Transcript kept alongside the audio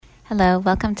Hello,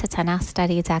 welcome to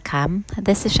TanakhStudy.com.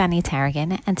 This is Shani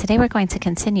Tarragon, and today we're going to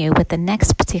continue with the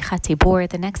next P'tichat Dibur,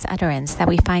 the next utterance that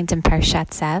we find in Parshat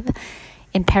Tzav,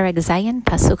 in Perek Zayin,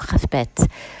 Pasuk Chafbet.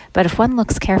 But if one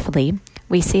looks carefully,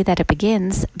 we see that it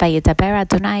begins, Vayidaber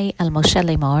Adonai el Moshe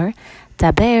lemor,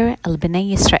 Daber el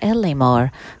Bnei Yisrael lemor,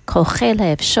 Kol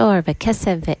chelev shor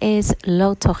vekesev ve'ez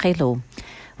lo tochelu.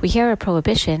 We hear a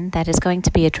prohibition that is going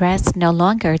to be addressed no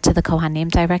longer to the Kohanim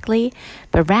directly,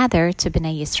 but rather to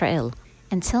Bnei Yisrael.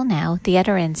 Until now, the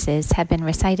utterances have been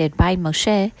recited by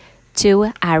Moshe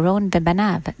to Aaron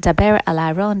ve'banav, Daber al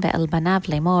Aaron ve'el banav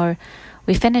lemor.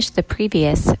 We finished the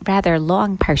previous, rather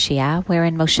long parshiah,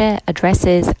 wherein Moshe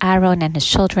addresses Aaron and his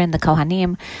children, the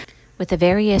Kohanim, with the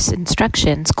various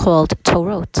instructions called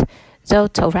Torot. Zo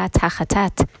Torat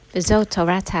HaChatat, V'zo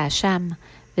Torat HaHasham,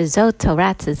 V'zo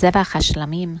Torat Zevach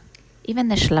HaShelamim. Even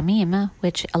the Shelamim,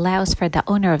 which allows for the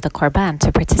owner of the Korban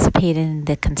to participate in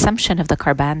the consumption of the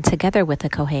Korban together with the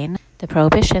Kohen, the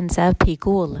prohibitions of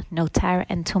Pigul, Notar,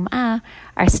 and Tum'ah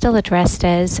are still addressed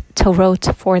as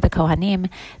Torot for the Kohanim.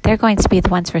 They're going to be the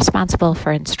ones responsible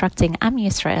for instructing Am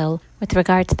Yisrael with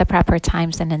regard to the proper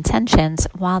times and intentions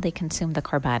while they consume the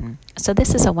Korban. So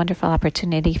this is a wonderful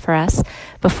opportunity for us,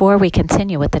 before we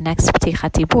continue with the next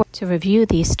P'tichat Dibur, to review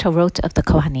these Torot of the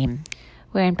Kohanim,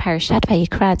 wherein Parashat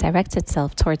Vayikra directs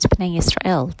itself towards Bnei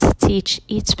Yisrael to teach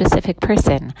each specific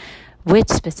person which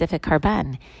specific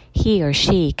Karban he or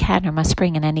she can or must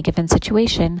bring in any given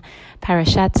situation.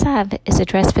 Parashat Tzav is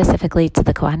addressed specifically to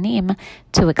the Kohanim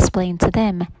to explain to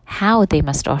them how they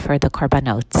must offer the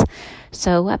Korbanot.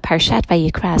 So Parashat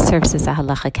Vayikra serves as a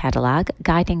halacha catalog,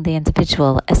 guiding the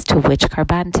individual as to which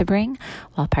Karban to bring,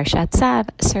 while Parashat Tzav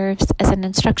serves as an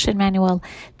instruction manual,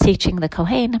 teaching the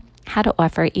Kohen how to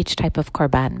offer each type of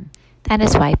Korban. That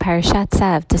is why Parashat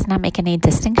Tzav does not make any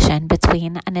distinction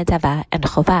between a nedava and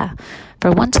chovah.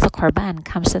 For once the korban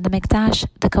comes to the mikdash,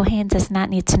 the kohen does not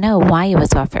need to know why it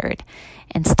was offered.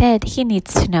 Instead, he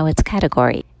needs to know its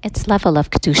category, its level of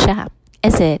kedusha.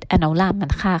 Is it an olam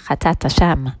mincha chatat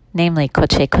Hashem, namely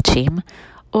kodshe kodshim,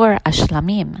 or a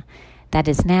shlamim, that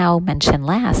is now mentioned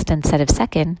last instead of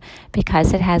second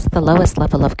because it has the lowest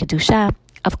level of kedusha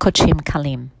of kodshim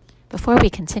kalim. Before we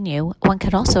continue, one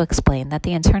could also explain that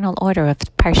the internal order of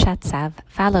Parshat Tzav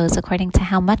follows according to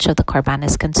how much of the korban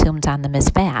is consumed on the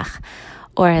mizbeach,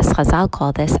 or as Chazal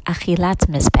call this, achilat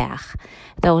mizbeach.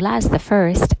 The olah is the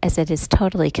first, as it is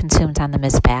totally consumed on the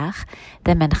mizbeach.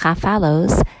 The mincha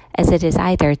follows, as it is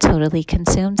either totally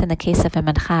consumed in the case of a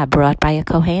mincha brought by a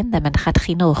kohen, the minchat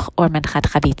chinuch or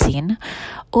minchat chavitzin,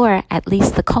 or at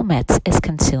least the kometz is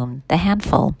consumed, the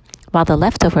handful, while the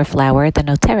leftover flour, the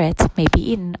noteret, may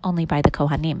be eaten only by the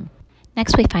Kohanim.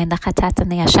 Next we find the chatat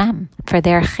and the asham. For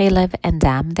their chelev and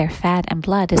dam, their fat and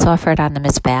blood, is offered on the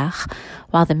mizbeach,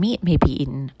 while the meat may be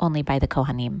eaten only by the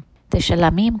Kohanim. The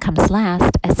shelamim comes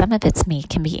last, as some of its meat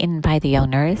can be eaten by the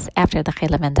owners after the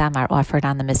chelev and dam are offered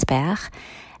on the mizbeach.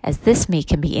 As this meat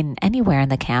can be eaten anywhere in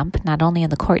the camp, not only in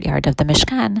the courtyard of the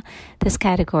Mishkan, this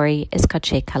category is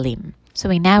kodshe kalim. So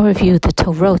we now review the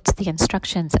Torot, the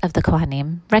instructions of the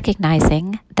Kohanim,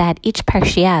 recognizing that each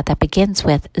parshiah that begins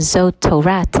with Zot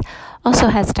Torat also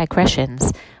has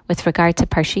digressions with regard to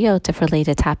parshiot of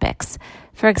related topics.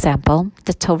 For example,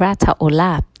 the Torat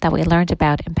HaOlah that we learned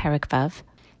about in Perek Vav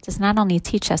does not only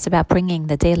teach us about bringing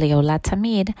the daily Olah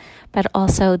Tamid, but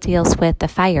also deals with the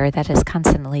fire that is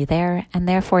constantly there, and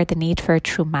therefore the need for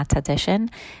Trumat addition,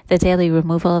 the daily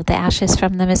removal of the ashes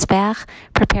from the Mizbeach,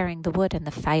 preparing the wood and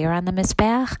the fire on the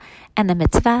Mizbeach, and the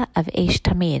mitzvah of Eish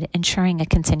Tamid, ensuring a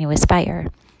continuous fire.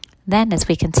 Then, as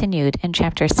we continued in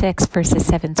chapter 6, verses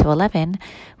 7 to 11,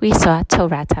 we saw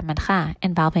Torat HaMincha,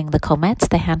 involving the kometz,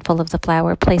 the handful of the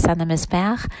flour placed on the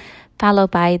Mizbeach,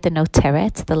 followed by the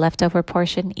noteret, the leftover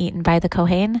portion eaten by the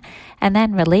kohen, and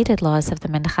then related laws of the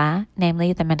mincha,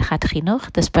 namely the minchat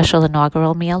chinuch, the special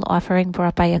inaugural meal offering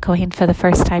brought by a kohen for the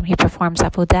first time he performs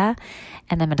avodah,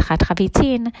 and the minchat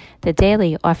chavitzin, the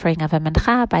daily offering of a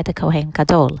mincha by the kohen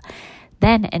gadol.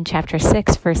 Then in chapter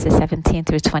 6, verses 17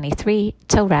 through 23,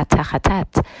 Torat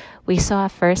HaChatat, we saw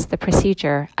first the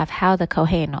procedure of how the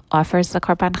kohen offers the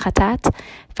korban chatat,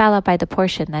 followed by the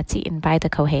portion that's eaten by the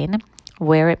kohen,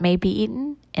 where it may be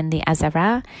eaten in the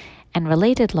azara, and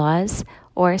related laws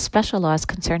or special laws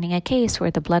concerning a case where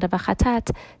the blood of a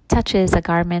chatat touches a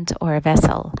garment or a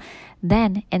vessel.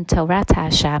 Then in Torat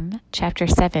HaHasham, chapter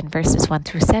 7, verses 1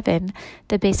 through 7,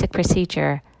 the basic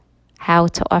procedure, how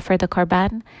to offer the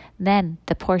korban, then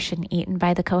the portion eaten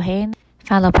by the kohen,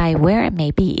 followed by where it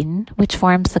may be eaten, which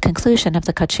forms the conclusion of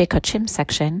the Kodshe Kodshim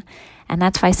section, and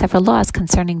that's why several laws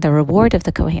concerning the reward of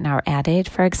the Kohen are added.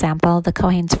 For example, the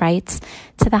Kohen's rights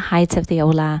to the hides of the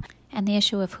Olah, and the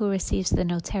issue of who receives the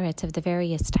noteret of the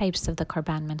various types of the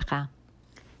Korban Mincha.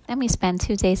 Then we spend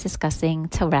 2 days discussing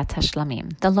Torah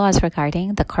Shelamim, the laws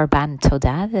regarding the Korban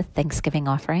Todah, the Thanksgiving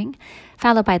offering,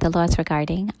 followed by the laws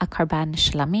regarding a Korban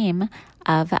Shelamim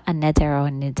of a Neder or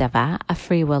Nidava, a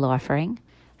free will offering,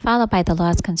 followed by the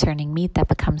laws concerning meat that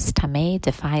becomes tameh,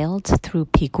 defiled through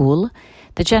pigul,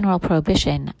 the general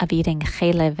prohibition of eating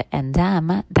chelev and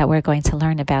dam that we're going to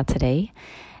learn about today,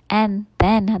 and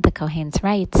then the Kohen's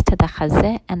rights to the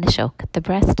chazeh and the shok, the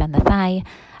breast and the thigh,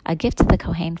 a gift to the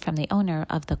Kohen from the owner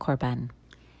of the Korban.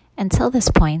 Until this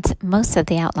point, most of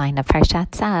the outline of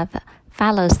Parshat Tzav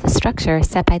follows the structure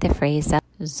set by the phrase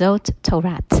Zot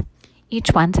Torat, each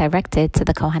one directed to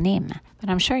the Kohanim. But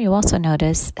I'm sure you also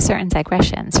notice certain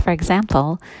digressions. For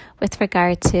example, with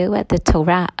regard to the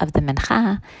Torah of the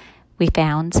Mincha, we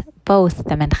found both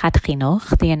the Minchat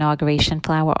Chinuch, the inauguration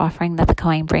flour offering that the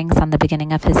Kohen brings on the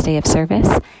beginning of his day of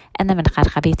service, and the Minchat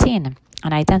Chavitin,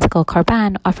 an identical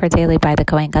korban offered daily by the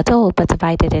Kohen Gadol, but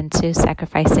divided into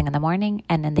sacrificing in the morning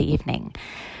and in the evening.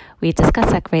 We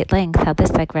discuss at great length how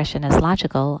this digression is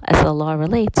logical, as the law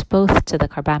relates both to the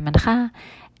Korban Mincha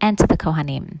and to the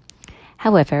Kohanim.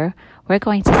 However, we're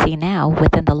going to see now,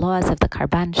 within the laws of the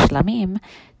Korban Shlamim,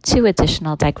 2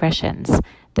 additional digressions.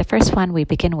 The first one we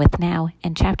begin with now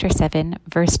in chapter 7,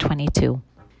 verse 22.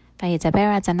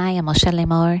 וידבר אדוני אל משה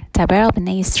לאמור, דבר אל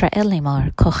בני ישראל לאמור,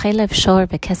 כל חלב שור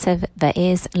וכסף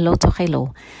ועז לא תאכלו,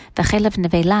 וחלב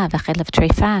נבלה וחלב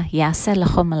טרפה יעשה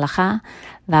לכם מלאכה,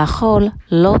 והאכול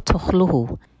לא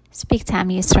תאכלוהו. Speak to Am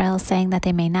Yisrael, saying that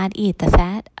they may not eat the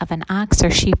fat of an ox or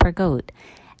sheep or goat,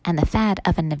 and the fat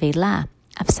of a nevela,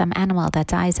 of some animal that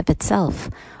dies of itself,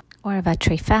 or of a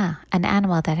trefa, an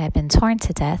animal that had been torn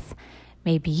to death,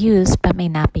 may be used but may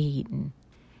not be eaten.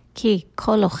 כי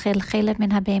כל אוכל חלב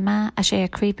מן הבהמה אשר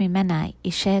יקריב ממנה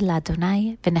אישה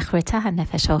לאדוני ונכרתה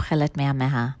הנפש האוכלת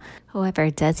מעמיה. Whoever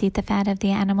does eat the fat of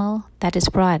the animal that is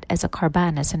brought as a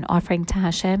korban, as an offering to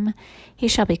Hashem, he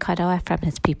shall be cut off from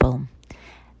his people.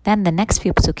 Then the next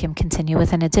few psukim continue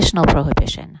with an additional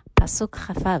prohibition. Pasuk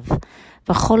Chafav,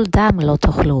 v'chol dam lo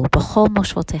tochlu, b'chol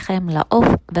moshvotechem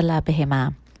la'of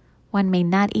v'la'behema. One may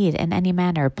not eat in any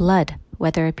manner blood,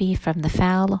 whether it be from the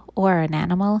fowl or an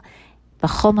animal,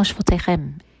 b'chol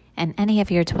moshvotechem, in any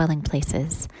of your dwelling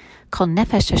places. Kol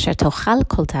nefesh asher tochal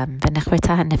kol dam,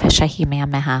 v'nechreta hanefesh hahi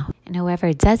me'ameha. And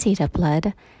whoever does eat of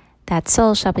blood, that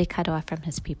soul shall be cut off from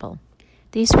his people.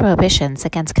 These prohibitions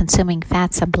against consuming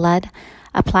fats and blood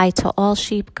apply to all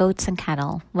sheep, goats, and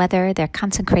cattle, whether they're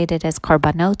consecrated as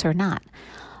korbanot or not.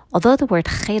 Although the word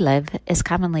chelev is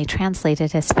commonly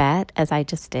translated as fat, as I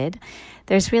just did,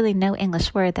 there's really no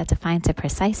English word that defines it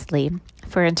precisely,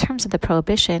 for in terms of the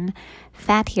prohibition,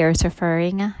 fat here is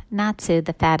referring not to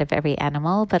the fat of every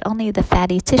animal, but only the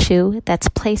fatty tissue that's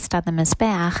placed on the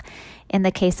mizbeach in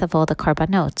the case of all the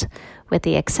korbanot, with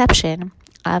the exception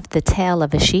of the tail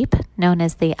of a sheep, known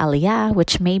as the aliyah,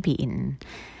 which may be eaten.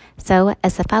 So,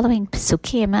 as the following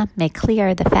psukim make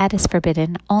clear, the fat is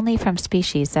forbidden only from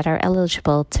species that are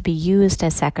eligible to be used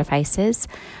as sacrifices,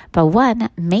 but one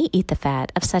may eat the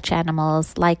fat of such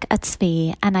animals like a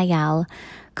tzvi, an ayal,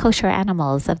 kosher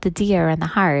animals of the deer and the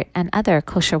hart, and other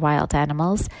kosher wild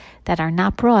animals that are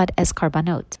not brought as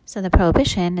korbanot. So the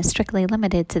prohibition is strictly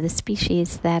limited to the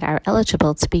species that are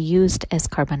eligible to be used as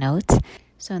korbanot.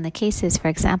 So in the cases, for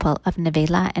example, of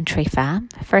nevela and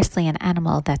trefa, firstly an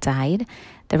animal that died,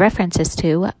 the reference is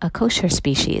to a kosher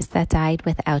species that died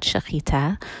without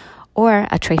shechita, or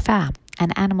a trefa,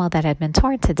 an animal that had been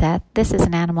torn to death. This is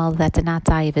an animal that did not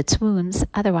die of its wounds,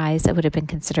 otherwise it would have been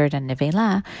considered a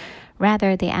nevela.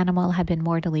 Rather, the animal had been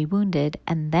mortally wounded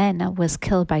and then was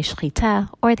killed by shechita,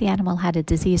 or the animal had a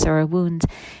disease or a wound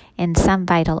in some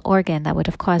vital organ that would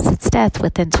have caused its death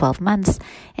within 12 months.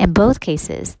 In both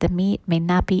cases, the meat may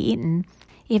not be eaten,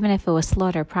 even if it was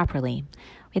slaughtered properly.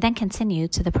 We then continue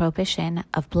to the prohibition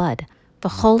of blood.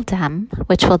 V'chol dam,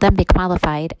 which will then be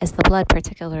qualified as the blood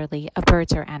particularly of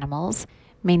birds or animals,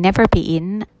 may never be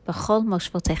eaten, b'chol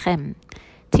moshvotechem,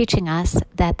 teaching us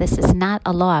that this is not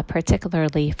a law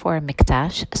particularly for a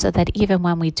mikdash, so that even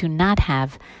when we do not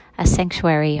have a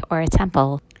sanctuary or a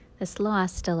temple, this law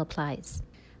still applies.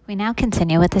 We now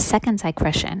continue with the second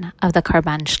digression of the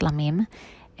Korban Shlamim,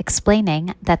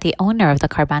 explaining that the owner of the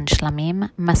Korban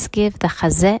Shlamim must give the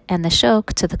chazeh and the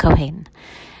shok to the Kohen.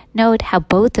 Note how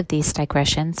both of these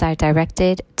digressions are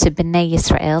directed to Bnei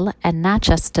Yisrael and not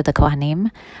just to the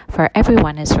Kohanim, for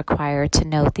everyone is required to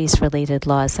know these related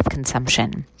laws of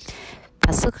consumption.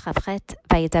 Pasuk Chavchet,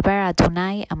 Vayidaber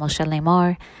Adonai a Moshe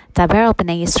Lemor, Daber al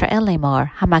Bnei Yisrael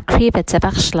Lemor, Hamakriv et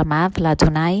Zevach Shlamav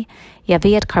l'Adonai,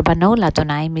 Yavi et Karbano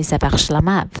l'Adonai mi Zevach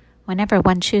Shlamav. Whenever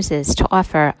one chooses to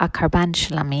offer a karban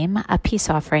shlamim, a peace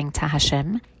offering to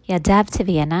Hashem, ידיו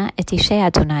תביאנה את אישי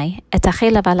אדוני, את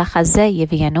החלב על החזה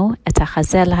יביאנו, את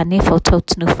החזה להניף אותו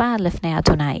תנופה לפני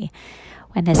אדוני.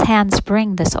 When his hands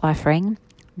bring this offering,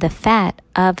 the fat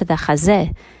of the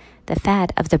chazeh, the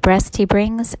fat of the breast he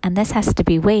brings, and this has to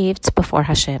be waved before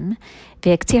Hashem.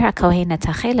 ויקטיר הכהן את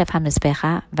החלב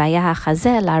המזבחה, והיה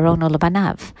החזה לארון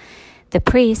ולבניו. The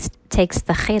priest takes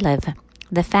the chalev,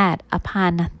 the fat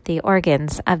upon the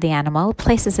organs of the animal,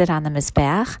 places it on the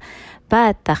mizbeach,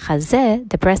 but the chazeh,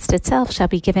 the breast itself, shall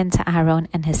be given to Aaron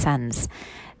and his sons.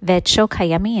 V'et shok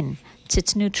hayamin,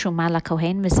 titnu truma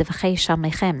lakohen mizivchei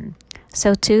shalmechem.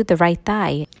 So too, the right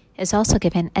thigh is also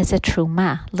given as a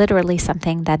truma, literally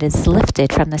something that is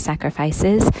lifted from the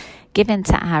sacrifices, given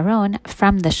to Aaron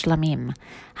from the shlamim.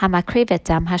 Hamakriv et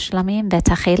dam hashlamim v'et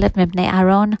hachelev mibnei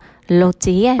Aaron lo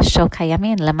tiyeh shok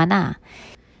hayamin lemana.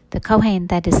 The Kohen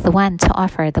that is the one to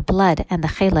offer the blood and the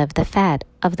chalev, the fat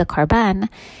of the karban,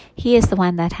 he is the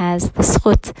one that has the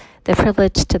zchut, the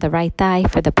privilege to the right thigh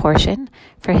for the portion,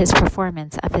 for his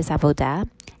performance of his avodah.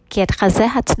 כי את חזה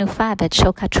התנופה ואת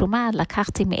שוק התרומה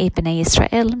לקחתי מאת בני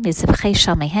ישראל מזבחי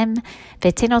שלמיהם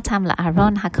ותן אותם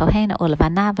לארון הכהן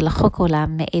ולבניו ולחוק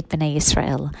עולם מאת בני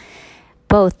ישראל.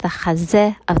 Both the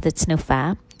chazeh of the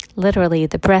tnufa, literally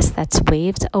the breast that's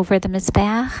waved over the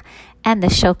mizbeach, and the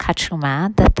shok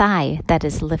hatruma, the thigh that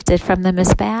is lifted from the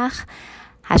mizbeach,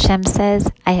 Hashem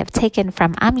says, I have taken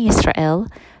from Am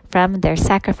Yisrael, from their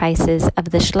sacrifices of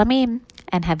the shlamim,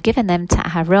 and have given them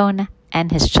to Aaron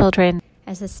and his children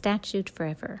as a statute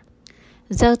forever.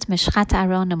 Zot mishchat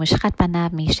Aaron u'mishchat banav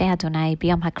mishe Adonai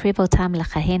biyom hakriv otam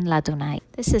lechahen l'Adonai.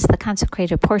 This is the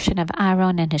consecrated portion of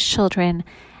Aaron and his children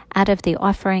out of the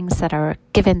offerings that are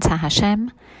given to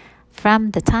Hashem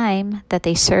from the time that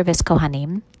they serve as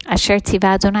Kohanim. Asher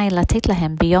tiva Adonai latet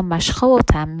lahem biyom mashcho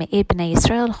otam me'ed Bnei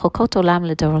Yisrael chokot olam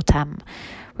ledorotam.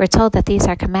 We're told that these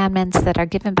are commandments that are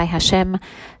given by Hashem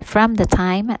from the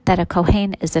time that a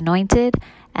Kohen is anointed,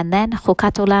 and then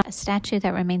chukat olam, a statute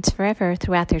that remains forever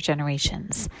throughout their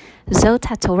generations. Zot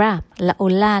haTorah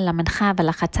la'olah la'mincha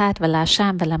v'lachatat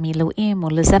v'la'asham v'la'miluim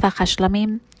u'lezevach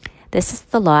hashlamim. This is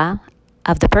the law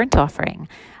of the burnt offering,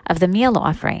 of the meal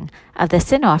offering, of the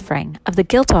sin offering, of the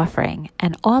guilt offering,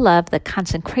 and all of the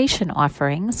consecration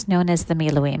offerings known as the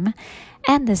Miluim,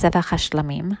 and the Zevach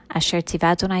HaShlamim, Asher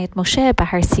tiva Adonai et Moshe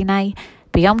b'Har Sinai,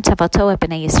 b'yom tavato et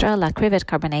Bnei Yisrael lakriv et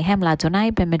karbanehem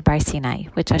la'Adonai b'midbar Sinai,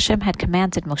 which Hashem had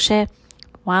commanded Moshe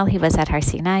while he was at Har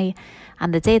Sinai,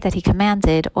 on the day that he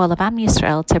commanded all of Am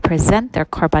Yisrael to present their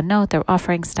korbanot, their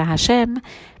offerings to Hashem,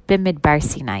 b'midbar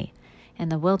Sinai, in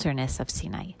the wilderness of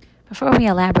Sinai. Before we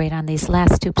elaborate on these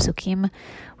last two psukim,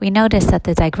 we notice that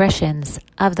the digressions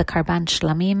of the karban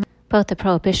shlamim, both the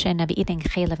prohibition of eating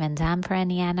chalev and dam for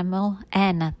any animal,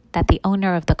 and that the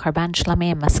owner of the karban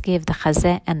shlamim must give the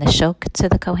chazeh and the shok to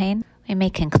the kohen, we may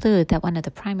conclude that one of the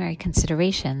primary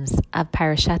considerations of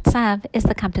Parashat Tzav is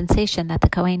the compensation that the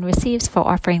kohen receives for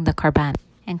offering the karban.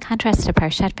 In contrast to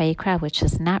Parashat Vayikra, which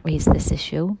does not raise this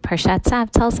issue, Parashat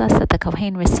Tzav tells us that the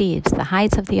Kohen receives the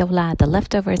hides of the Olah, the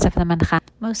leftovers of the Mancha,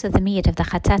 most of the meat of the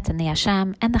Chatat and the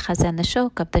Asham, and the Chazeh and the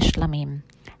Shok of the Shlamim.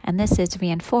 And this is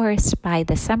reinforced by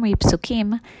the summary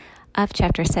psukim of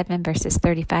chapter 7, verses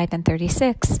 35 and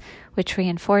 36, which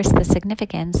reinforce the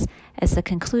significance as the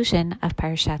conclusion of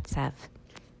Parashat Tzav.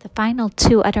 The final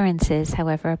two utterances,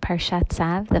 however, Parashat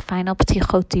Tzav, the final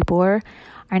Ptichot Dibur,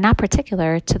 are not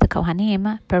particular to the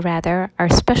Kohanim, but rather are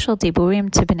special diburim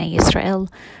to Bnei Yisrael,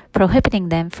 prohibiting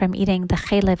them from eating the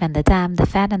chalev and the dam, the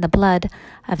fat and the blood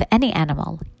of any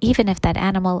animal, even if that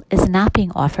animal is not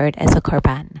being offered as a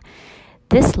korban.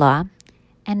 This law,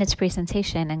 and its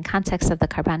presentation in context of the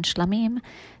karban shlamim,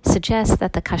 suggests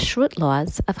that the kashrut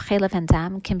laws of chalev and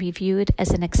dam can be viewed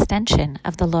as an extension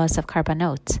of the laws of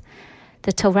karbanot.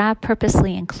 The Torah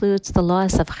purposely includes the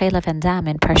laws of chalev and dam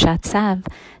in Parshat Tzav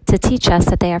to teach us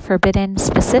that they are forbidden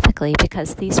specifically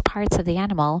because these parts of the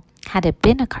animal, had it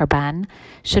been a karban,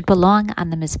 should belong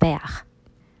on the mizbeach.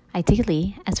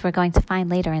 Ideally, as we're going to find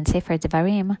later in Sefer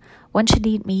Devarim, one should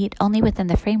eat meat only within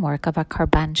the framework of a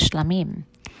karban shlamim.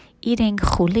 Eating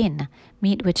chulin,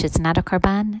 meat which is not a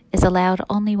karban, is allowed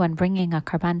only when bringing a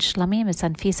karban shlamim is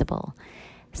unfeasible.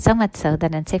 So much so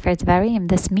that in Sefer Devarim,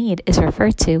 this meat is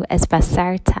referred to as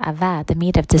basar ta'ava, the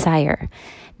meat of desire.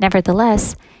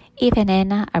 Nevertheless, even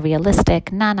in a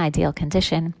realistic, non-ideal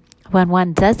condition, when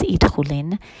one does eat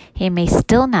chulin, he may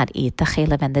still not eat the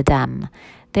chalev and the dam.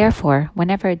 Therefore,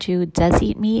 whenever a Jew does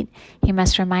eat meat, he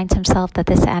must remind himself that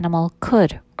this animal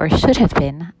could or should have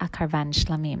been a karban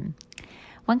shlamim.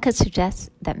 One could suggest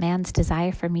that man's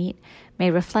desire for meat may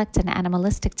reflect an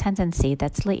animalistic tendency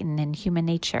that's latent in human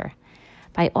nature.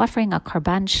 By offering a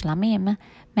Korban Shelamim,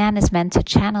 man is meant to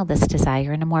channel this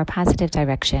desire in a more positive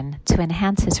direction to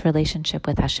enhance his relationship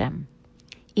with Hashem.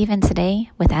 Even today,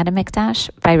 without a mikdash,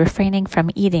 by refraining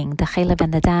from eating the chaylev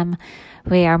and the dam,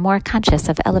 we are more conscious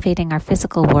of elevating our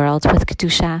physical world with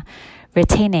kedusha,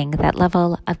 retaining that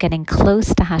level of getting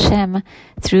close to Hashem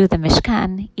through the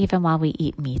Mishkan, even while we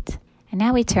eat meat. And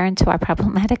now we turn to our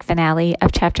problematic finale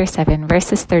of chapter 7,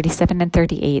 verses 37 and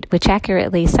 38, which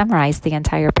accurately summarize the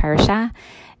entire parasha,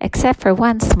 except for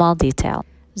one small detail.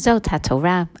 Zot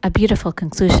HaTorah, a beautiful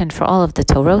conclusion for all of the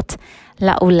Torot,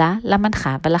 La'ula,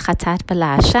 Lamancha, V'lachatat,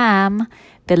 V'la'asham,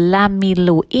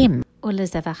 V'lamiluim,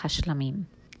 U'lezevach HaShlamim.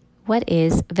 What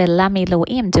is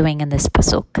V'lamiluim doing in this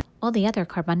pasuk? All the other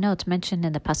karbanot mentioned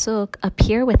in the pasuk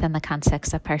appear within the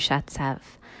context of Parshat Tzav,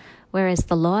 whereas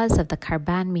the laws of the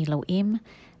Karban Miluim,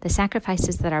 the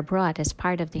sacrifices that are brought as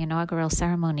part of the inaugural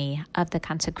ceremony of the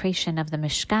consecration of the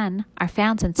Mishkan, are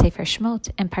found in Sefer Shmot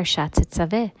and Parshat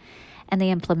Tzav, and the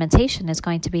implementation is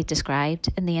going to be described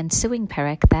in the ensuing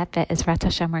perek that Be'ezrat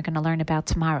Hashem we're going to learn about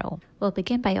tomorrow. We'll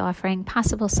begin by offering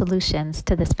possible solutions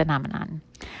to this phenomenon.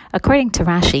 According to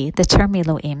Rashi, the term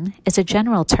Miluim is a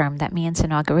general term that means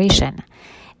inauguration.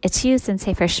 It's used in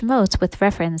Sefer Shmot with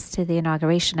reference to the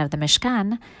inauguration of the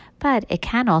Mishkan, but it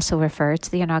can also refer to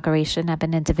the inauguration of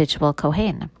an individual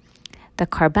Kohen. The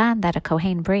Karban that a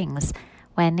Kohen brings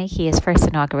when he is first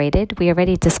inaugurated, we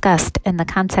already discussed in the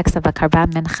context of a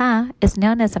Karban Mincha, is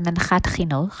known as a Minchat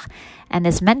Chinuch and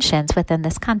is mentioned within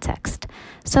this context.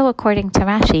 So according to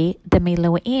Rashi, the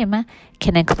Miluim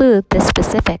can include this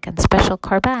specific and special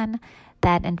Karban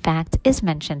that in fact is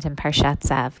mentioned in Parshat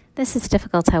Tzav. This is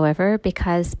difficult, however,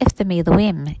 because if the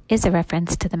Miluim is a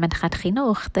reference to the Minchat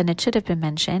Chinuch, then it should have been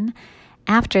mentioned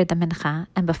after the Mincha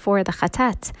and before the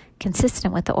Chatat,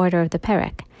 consistent with the order of the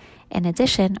Perek. In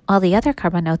addition, all the other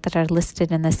karbanot that are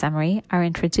listed in the summary are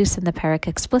introduced in the perek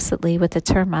explicitly with the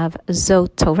term of Zot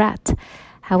Torat.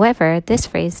 However, this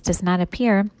phrase does not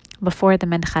appear before the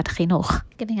Minchat Chinuch,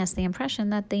 giving us the impression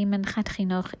that the Minchat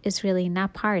Chinuch is really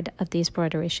not part of these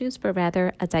broader issues, but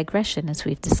rather a digression, as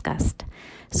we've discussed.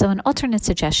 So an alternate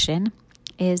suggestion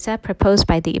is proposed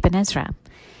by the Ibn Ezra.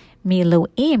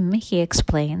 Miluim, he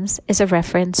explains, is a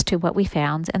reference to what we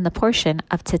found in the portion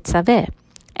of Tetzaveh.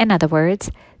 In other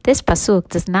words, this pasuk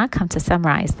does not come to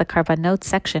summarize the karbanot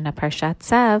section of Parshat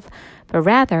Tzav, but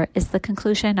rather is the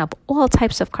conclusion of all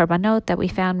types of karbanot that we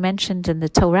found mentioned in the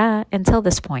Torah until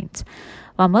this point.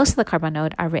 While most of the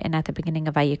karbanot are written at the beginning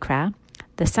of Vayikra,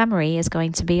 the summary is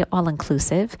going to be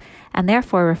all-inclusive and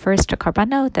therefore refers to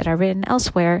karbanot that are written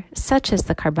elsewhere, such as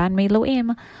the Karban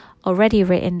Miluim, already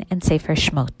written in Sefer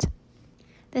Shmot.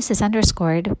 This is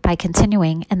underscored by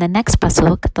continuing in the next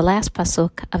pasuk, the last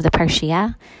pasuk of the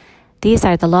Parshiah. These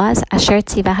are the laws Asher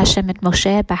Tziva Hashem et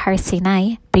Moshe Bahar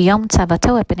Sinai B'yom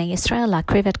Tzavato et Bnei Yisrael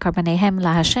Lakriv et Karbanehem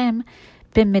LaHashem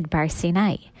B'midbar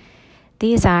Sinai.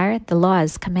 These are the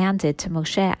laws commanded to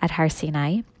Moshe at Har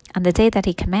Sinai on the day that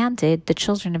he commanded the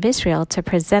children of Israel to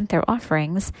present their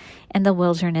offerings in the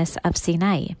wilderness of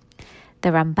Sinai. The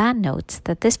Ramban notes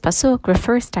that this pasuk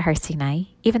refers to Har Sinai,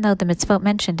 even though the mitzvot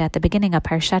mentioned at the beginning of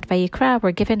Parshat Vayikra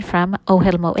were given from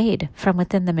Ohel Moed, from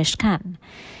within the Mishkan.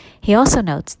 He also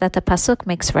notes that the pasuk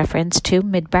makes reference to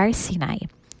Midbar Sinai.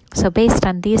 So based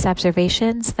on these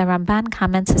observations, the Ramban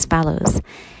comments as follows.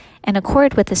 In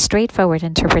accord with the straightforward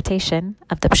interpretation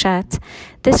of the Pshat,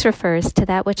 this refers to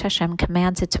that which Hashem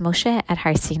commanded to Moshe at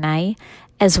Har Sinai,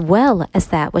 as well as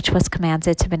that which was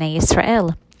commanded to Bnei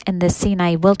Yisrael in the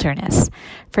Sinai wilderness.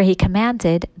 For he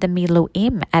commanded the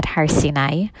Miluim at Har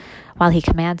Sinai, while he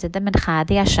commanded the Mincha,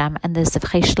 the Asham, and the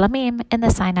Zivchei Shelamim in the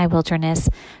Sinai wilderness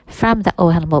from the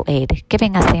Ohel Moed,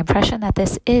 giving us the impression that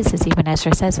this is, as Ibn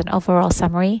Ezra says, an overall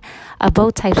summary of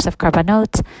both types of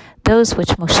karbanot, those which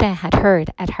Moshe had heard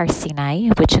at Har Sinai,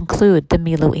 which include the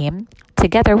Miluim,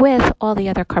 together with all the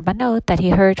other karbanot that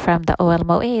he heard from the Ohel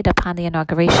Moed upon the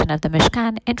inauguration of the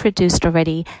Mishkan, introduced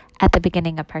already at the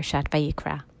beginning of Parshat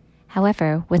Vayikra.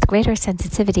 However, with greater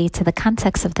sensitivity to the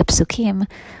context of the psukim,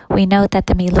 we note that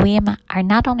the Miluim are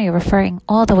not only referring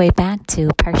all the way back to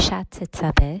Parshat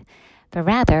Tzav, but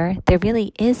rather there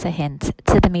really is a hint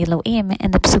to the Miluim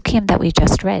in the psukim that we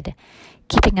just read,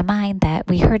 keeping in mind that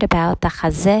we heard about the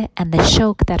chazeh and the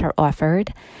shok that are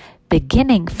offered,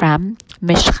 beginning from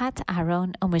Mishchat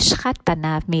Aaron u'Mishchat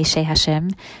Banav Mi'Shei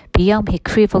Hashem b'yom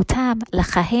hikrivotam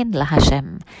l'chahen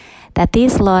laHashem, that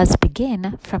these laws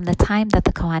begin from the time that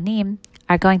the Kohanim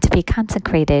are going to be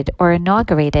consecrated or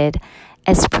inaugurated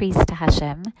as priests to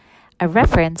Hashem, a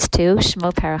reference to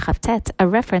Shmo Parachavtet, a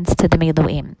reference to the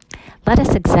Miluim. Let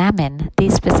us examine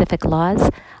these specific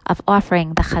laws of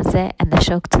offering the chazeh and the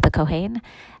shok to the Kohen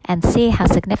and see how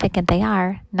significant they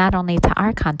are, not only to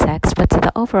our context, but to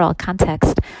the overall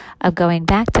context of going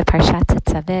back to Parshat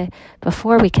Tzav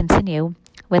before we continue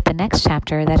with the next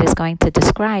chapter that is going to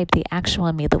describe the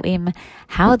actual Miluim,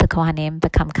 how the Kohanim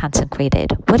become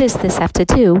consecrated. What does this have to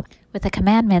do with the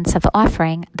commandments of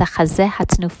offering the chazeh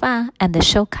hatznufa and the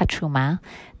shok hatruma,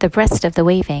 the breast of the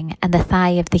waving and the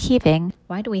thigh of the heaving?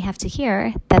 Why do we have to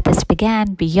hear that this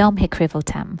began biyom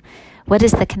hikrivotam? What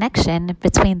is the connection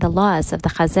between the laws of the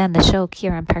chazeh and the shok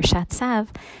here in Parshat Tzav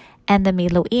and the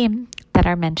Miluim that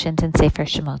are mentioned in Sefer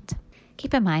Shemot?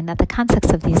 Keep in mind that the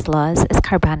context of these laws is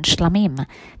karban Shelamim,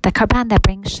 the karban that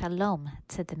brings shalom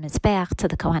to the mizbeach, to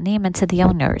the kohanim, and to the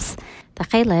owners. The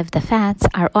chelev, the fats,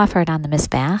 are offered on the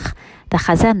mizbeach. The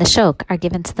chazeh and the shok are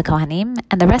given to the kohanim,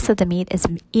 and the rest of the meat is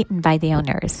eaten by the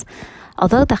owners.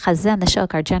 Although the chazeh and the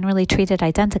shok are generally treated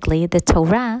identically, the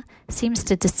Torah seems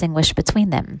to distinguish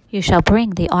between them. You shall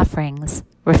bring the offerings,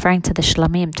 referring to the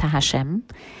Shelamim, to Hashem.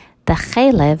 The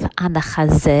chelev on the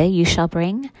chazeh you shall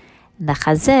bring, and the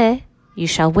chazeh you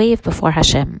shall wave before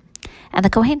Hashem. And the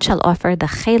Kohen shall offer the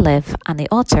chelev on the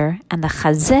altar, and the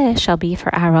chazeh shall be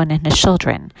for Aaron and his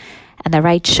children. And the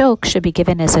right shok should be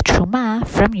given as a truma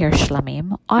from your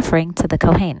Shelamim, offering to the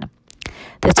Kohen.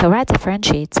 The Torah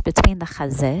differentiates between the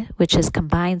chazeh, which is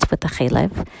combined with the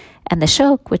chelev, and the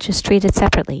shok, which is treated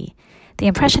separately. The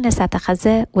impression is that the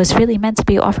chazeh was really meant to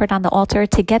be offered on the altar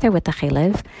together with the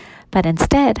chelev, but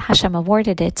instead Hashem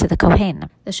awarded it to the Kohen.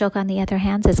 The shok, on the other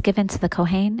hand, is given to the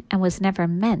Kohen and was never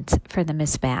meant for the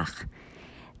mizbeach.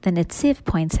 The Netziv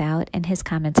points out in his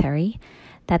commentary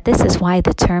that this is why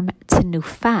the term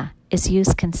tnufa is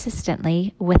used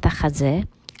consistently with the chazeh,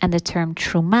 and the term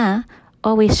truma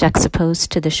always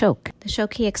juxtaposed to the shok. The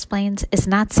shok, he explains, is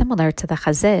not similar to the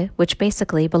chazeh, which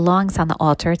basically belongs on the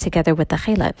altar together with the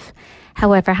chelev.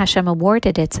 However, Hashem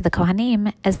awarded it to the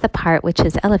Kohanim as the part which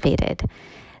is elevated.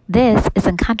 This is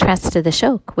in contrast to the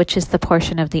shok, which is the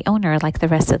portion of the owner like the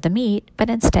rest of the meat, but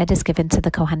instead is given to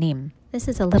the Kohanim. This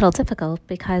is a little difficult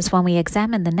because when we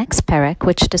examine the next perek,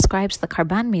 which describes the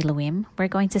karban miluim, we're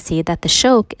going to see that the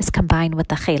shok is combined with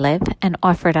the chelev and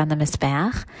offered on the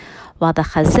mizbeach, while the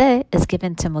chazeh is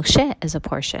given to Moshe as a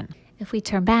portion. If we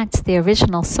turn back to the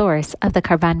original source of the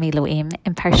karban miluim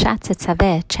in Parshat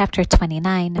Tzav, chapter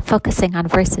 29, focusing on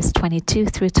verses 22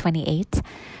 through 28,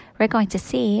 we're going to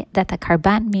see that the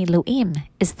karban miluim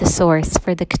is the source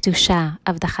for the kedusha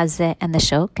of the chazeh and the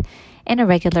shok in a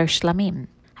regular shlamim.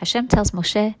 Hashem tells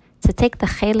Moshe to take the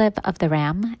chelev of the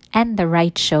ram and the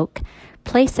right shok,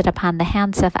 place it upon the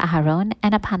hands of Aharon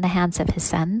and upon the hands of his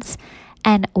sons,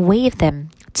 and wave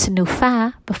them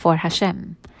tnufa before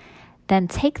Hashem. Then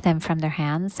take them from their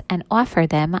hands and offer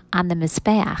them on the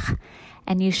mizbeach.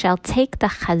 And you shall take the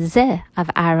chazeh of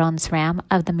Aaron's ram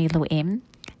of the miluim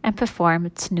and perform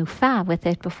tnufa with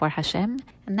it before Hashem,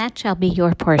 and that shall be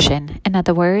your portion. In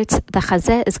other words, the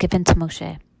chazeh is given to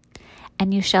Moshe.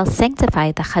 And you shall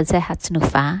sanctify the chazeh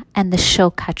hatznufa and the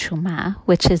shok hatruma,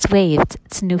 which is waved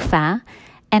tnufa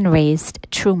and raised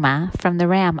truma from the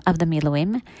ram of the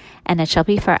miluim, and it shall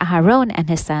be for Aharon and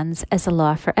his sons as a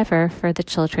law forever for the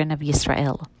children of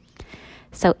Yisrael.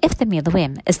 So if the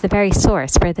miluim is the very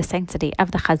source for the sanctity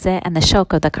of the chazeh and the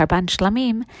shok of the karban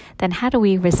shlamim, then how do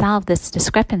we resolve this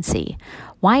discrepancy?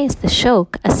 Why is the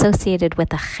shok associated with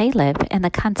the chelev in the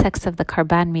context of the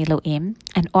karban miluim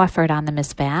and offered on the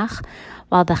mizbeach,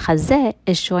 while the chazeh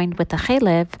is joined with the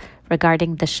chelev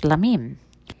regarding the shlamim?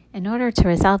 In order to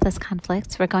resolve this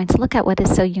conflict, we're going to look at what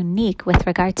is so unique with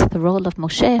regard to the role of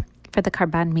Moshe for the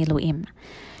karban miluim.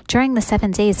 During the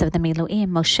 7 days of the Miluim,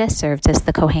 Moshe served as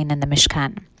the Kohen in the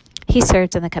Mishkan. He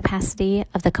served in the capacity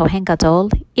of the Kohen Gadol,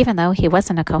 even though he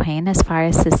wasn't a Kohen as far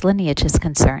as his lineage is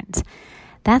concerned.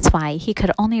 That's why he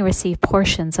could only receive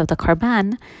portions of the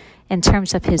Korban in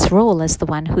terms of his role as the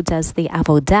one who does the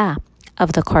avodah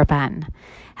of the Korban.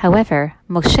 However,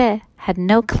 Moshe had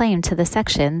no claim to the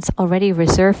sections already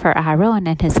reserved for Aaron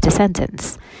and his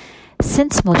descendants.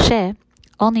 Since Moshe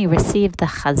only received the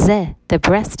chazeh, the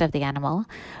breast of the animal,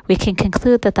 we can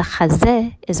conclude that the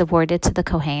chazeh is awarded to the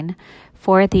Kohen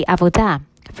for the avodah,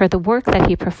 for the work that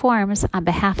he performs on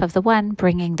behalf of the one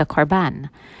bringing the korban.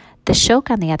 The shok,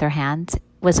 on the other hand,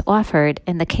 was offered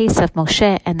in the case of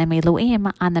Moshe and the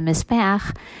Miluim on the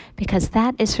mizbeach because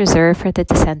that is reserved for the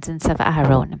descendants of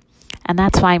Aaron. And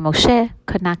that's why Moshe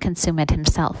could not consume it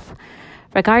himself.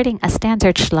 Regarding a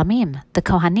standard shlamim, the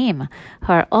Kohanim,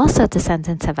 who are also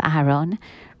descendants of Aaron,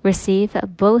 receive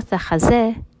both the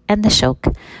chazeh and the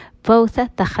shok, both the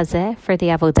chazeh for the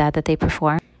avodah that they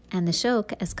perform, and the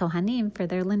shok as kohanim for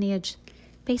their lineage.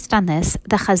 Based on this,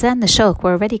 the chazeh and the shok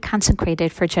were already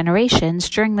consecrated for generations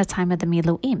during the time of the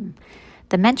Miluim.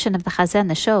 The mention of the chazeh and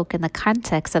the shok in the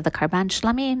context of the Karban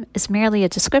Shelamim is merely a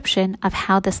description of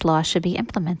how this law should be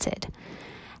implemented.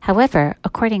 However,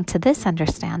 according to this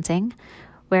understanding,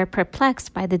 we're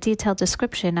perplexed by the detailed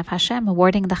description of Hashem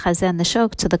awarding the chazeh and the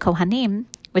shok to the Kohanim,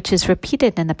 which is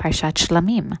repeated in the Parshat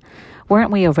Shelamim.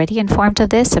 Weren't we already informed of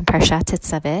this in Parshat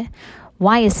Tzav?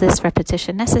 Why is this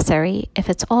repetition necessary if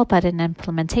it's all but an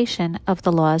implementation of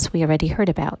the laws we already heard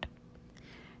about?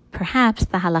 Perhaps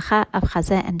the halacha of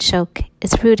chazeh and shok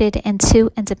is rooted in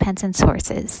two independent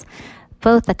sources,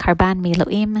 both the Karban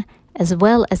Miluim as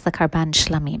well as the Karban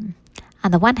Shelamim. On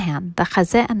the one hand, the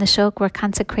chazeh and the shok were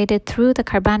consecrated through the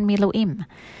Karban Miluim.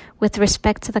 With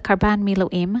respect to the Karban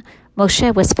Miluim,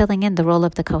 Moshe was filling in the role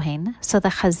of the Kohen, so the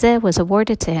chazeh was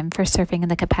awarded to him for serving in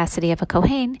the capacity of a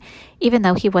Kohen, even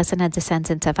though he wasn't a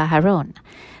descendant of Aharon.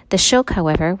 The shok,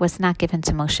 however, was not given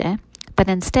to Moshe, but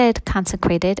instead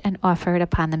consecrated and offered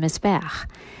upon the Mizbeach.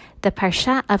 The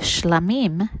Parsha of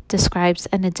Shelamim describes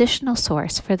an additional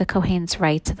source for the Kohen's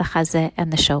right to the chazeh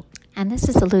and the shok. And this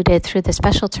is alluded through the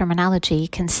special terminology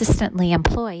consistently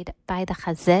employed by the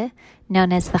chazeh,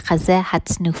 known as the chazeh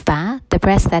hatznufa, the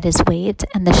breast that is waved,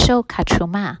 and the shok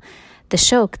hatruma, the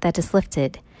shok that is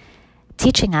lifted,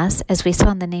 teaching us, as we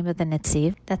saw in the name of the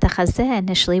Netziv, that the chazeh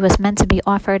initially was meant to be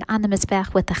offered on the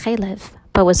Mizbeach with the chalev,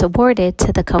 but was awarded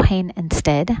to the Kohen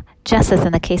instead, just as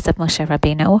in the case of Moshe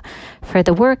Rabbeinu, for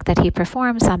the work that he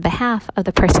performs on behalf of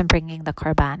the person bringing the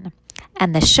korban.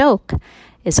 And the shok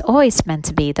is always meant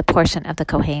to be the portion of the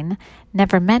Kohen,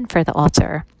 never meant for the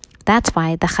altar. That's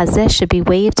why the chazeh should be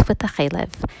waved with the chalev,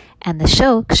 and the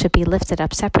shok should be lifted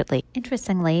up separately.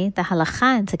 Interestingly, the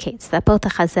halacha indicates that both the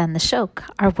chazeh and the shok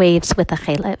are waved with the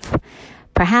chalev,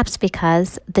 perhaps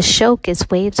because the shok is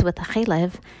waved with the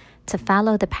chalev to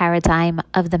follow the paradigm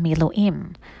of the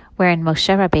Miluim, wherein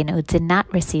Moshe Rabbeinu did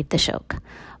not receive the shok,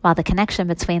 while the connection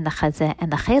between the chazeh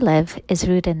and the chalev is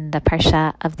rooted in the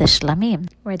parsha of the Shelamim,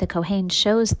 where the Kohen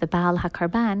shows the Baal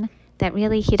HaKarban that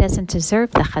really he doesn't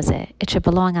deserve the chazeh. It should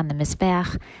belong on the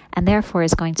Mizbeach, and therefore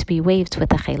is going to be waved with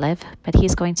the chalev, but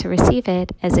he's going to receive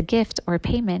it as a gift or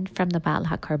payment from the Baal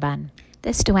HaKarban.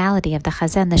 This duality of the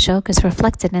chazeh and the shok is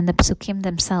reflected in the psukim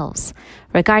themselves.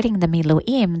 Regarding the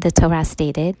Miluim, the Torah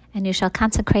stated, "And you shall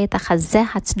consecrate the chazeh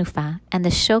hatznufa and the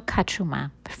shok hatruma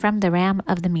from the ram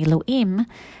of the Miluim,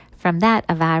 from that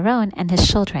of Aaron and his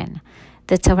children."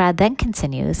 The Torah then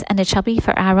continues, "And it shall be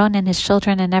for Aaron and his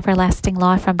children an everlasting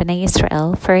law from Bnei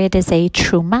Yisrael, for it is a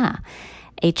truma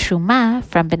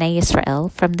from Bnei Yisrael,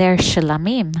 from their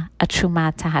Shelamim, a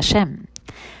truma to Hashem."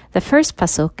 The first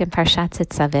pasuk in Parshat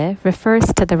Tzav refers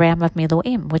to the ram of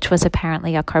Miluim, which was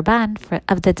apparently a korban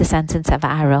of the descendants of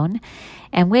Aaron,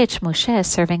 and which Moshe,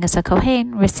 serving as a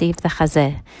Kohen, received the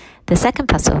chazeh. The second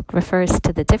pasuk refers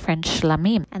to the different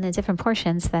Shelamim and the different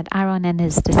portions that Aaron and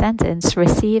his descendants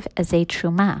receive as a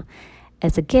truma,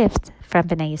 as a gift from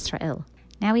Bnei Yisrael.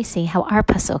 Now we see how our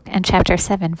pasuk in chapter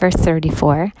 7, verse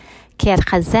 34, "Ki ad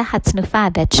chazeh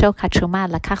hatznufa v'et shok hatruma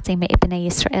lakachti me'et Bnei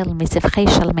Yisrael mizivchei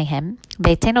shalmeihem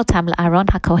ve'eten otam la'Aaron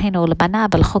hakohen u'lebanav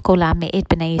v'lchok olam me'et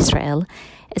Bnei Yisrael,"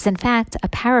 is in fact a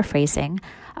paraphrasing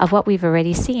of what we've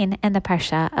already seen in the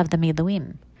parsha of the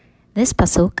Miluim. This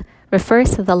pasuk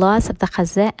refers to the laws of the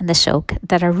chazeh and the shok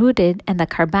that are rooted in the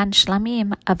Karban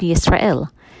Shelamim of Yisrael.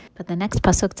 But the next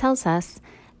pasuk tells us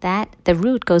that the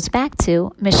root goes back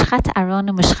to Mishchat Aaron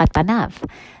and Mishchat Banav,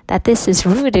 that this is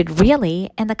rooted really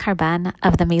in the Karban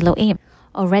of the Miluim.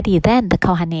 Already then the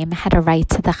Kohanim had a right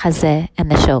to the chazeh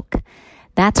and the shok.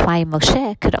 That's why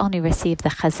Moshe could only receive the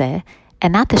chazeh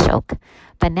and not the shok.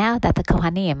 But now that the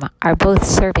Kohanim are both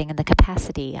serving in the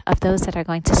capacity of those that are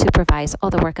going to supervise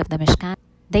all the work of the Mishkan,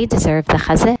 they deserve the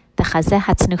chazeh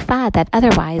hatznufa that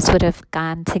otherwise would have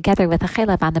gone together with the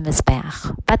chalev on the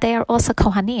Mizbeach. But they are also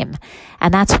Kohanim,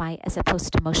 and that's why, as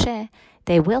opposed to Moshe,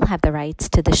 they will have the rights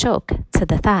to the shok, to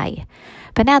the thigh.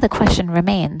 But now the question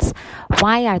remains,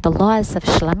 why are the laws of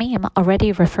Shelamim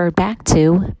already referred back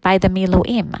to by the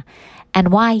Miluim? And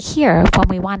why here, when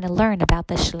we want to learn about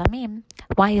the Shelamim,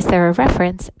 why is there a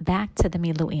reference back to the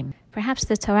Miluim? Perhaps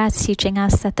the Torah is teaching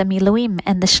us that the Miluim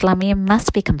and the Shelamim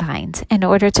must be combined in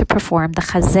order to perform the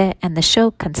chazeh and the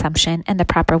shok consumption in the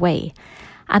proper way.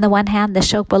 On the one hand, the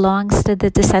shok belongs to the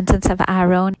descendants of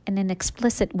Aaron in an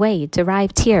explicit way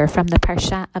derived here from the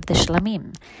parsha of the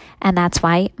Shelamim, and that's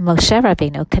why Moshe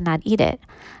Rabbeinu could not eat it.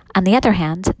 On the other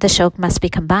hand, the shok must be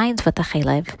combined with the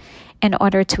chalev in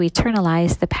order to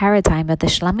eternalize the paradigm of the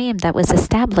Shelamim that was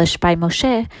established by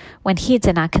Moshe when he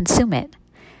did not consume it.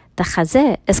 The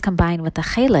chazeh is combined with the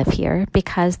chelev here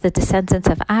because the descendants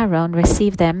of Aaron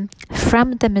received them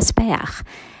from the Mizbeach,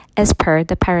 as per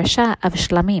the parasha of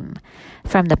Shelamim.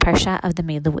 From the parasha of the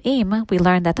Miluim, we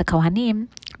learn that the Kohanim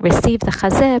received the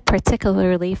chazeh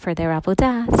particularly for their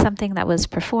avodah, something that was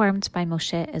performed by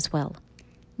Moshe as well.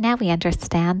 Now we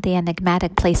understand the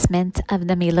enigmatic placement of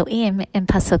the Miluim in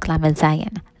Pasuk Lamed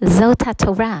Zayin. Zot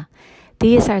HaTorah.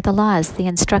 These are the laws, the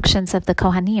instructions of the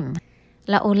Kohanim.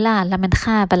 La'ula,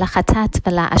 la'mincha, v'lachatat,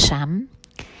 v'la'asham,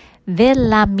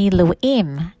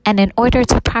 v'la'miluim. And in order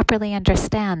to properly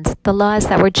understand the laws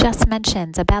that were just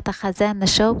mentioned about the chazeh and the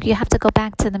shok, you have to go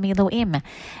back to the miluim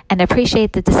and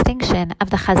appreciate the distinction of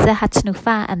the chazeh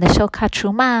hatznufa and the shok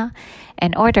hatruma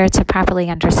in order to properly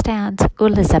understand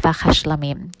ulezavach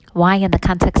hashlamim. Why in the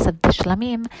context of the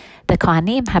shlamim, the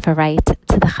kohanim have a right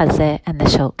to the chazeh and the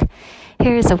shok.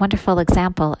 Here is a wonderful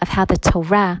example of how the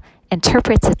Torah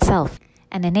interprets itself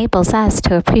and enables us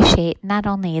to appreciate not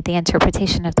only the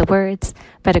interpretation of the words,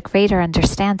 but a greater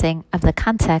understanding of the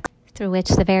context through which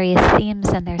the various themes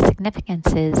and their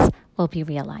significances will be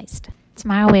realized.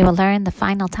 Tomorrow we will learn the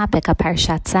final topic of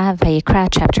Parshat Tzav, Vayikra,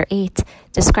 chapter 8,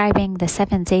 describing the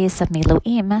 7 days of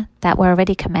Miluim that were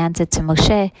already commanded to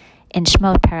Moshe in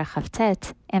Shmot Parach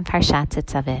Tet and Parshat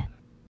Tzav.